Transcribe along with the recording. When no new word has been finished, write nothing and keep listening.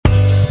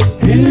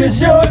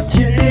Here's your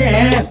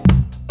chance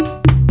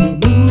to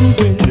move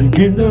it, to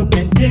get up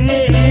and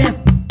dance.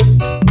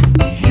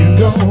 You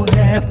don't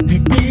have to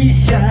be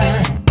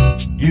shy.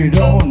 You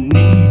don't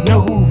need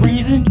no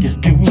reason.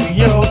 Just do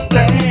your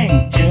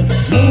thing.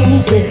 Just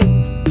move it.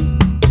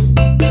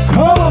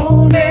 Come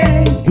on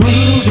and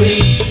groove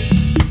it.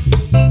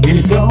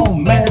 It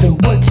don't matter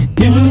what you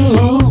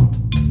do,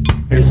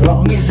 as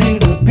long as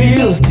it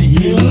appeals to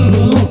you.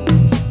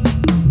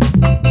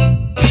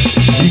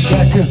 You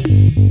got to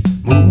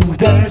move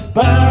that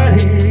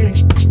body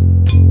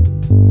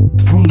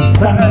from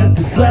side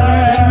to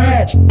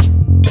side.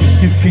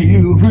 You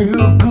feel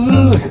real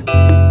good.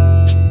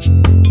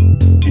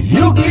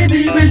 You can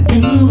even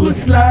do a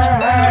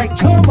slide.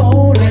 Come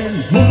on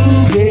and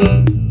move it.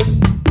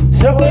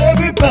 Show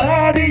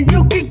everybody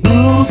you can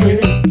groove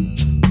it.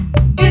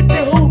 It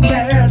don't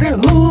matter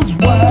who's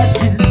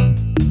watching.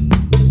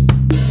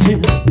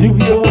 Just do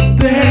your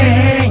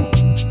thing.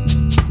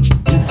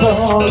 It's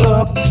all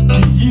up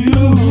to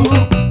you.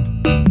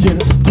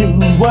 Just do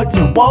what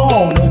you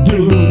wanna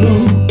do.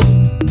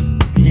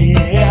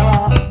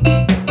 Yeah.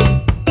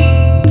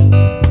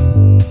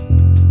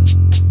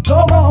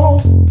 Come on.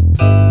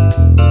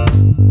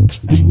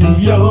 Do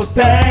your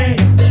thing.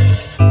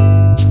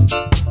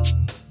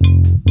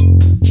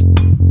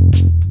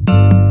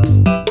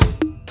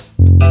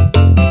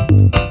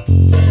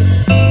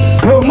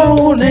 Come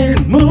on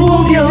and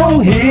move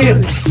your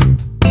hips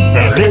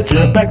and let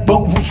your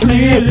backbone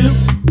slip.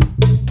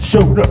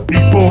 Show the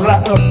people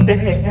out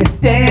there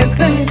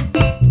dancing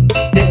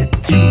that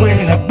you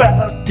ain't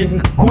about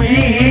to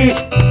quit.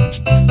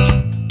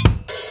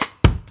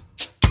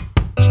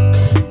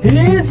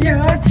 Here's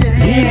your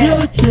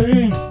chance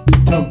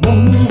to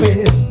move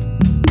it.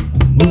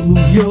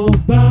 Move your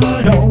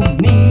body.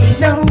 Don't need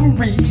no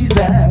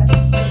reason.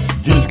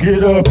 Just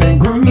get up and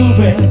groove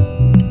it.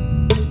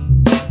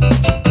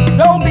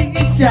 Don't be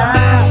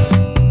shy.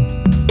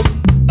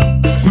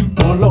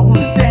 People on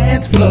the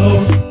dance floor,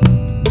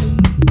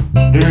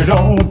 they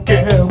don't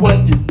care what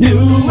you're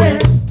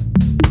doing,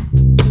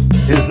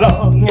 as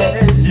long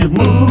as you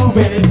move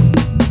it.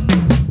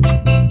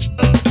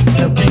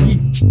 There'll be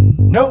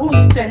no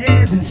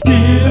standing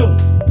still,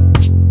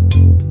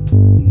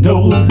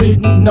 no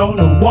sitting on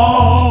the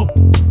wall.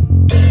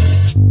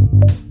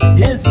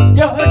 It's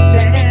your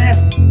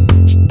chance,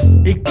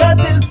 because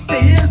this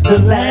is the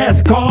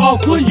last call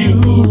for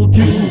you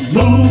to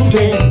move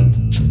it.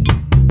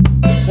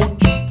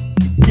 Won't you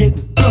get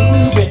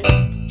moving?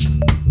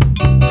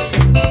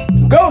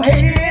 Go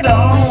ahead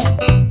on.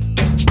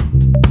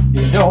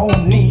 You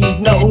don't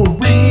need no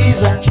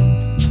reason.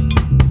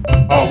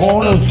 I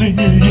wanna see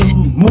you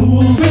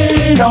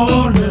moving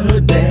on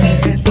the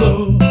dance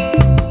floor.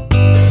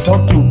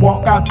 Don't you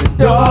walk out the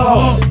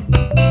door.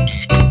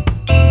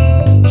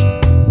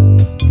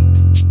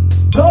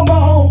 Come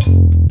on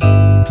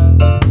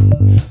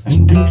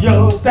and do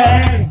your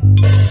thing.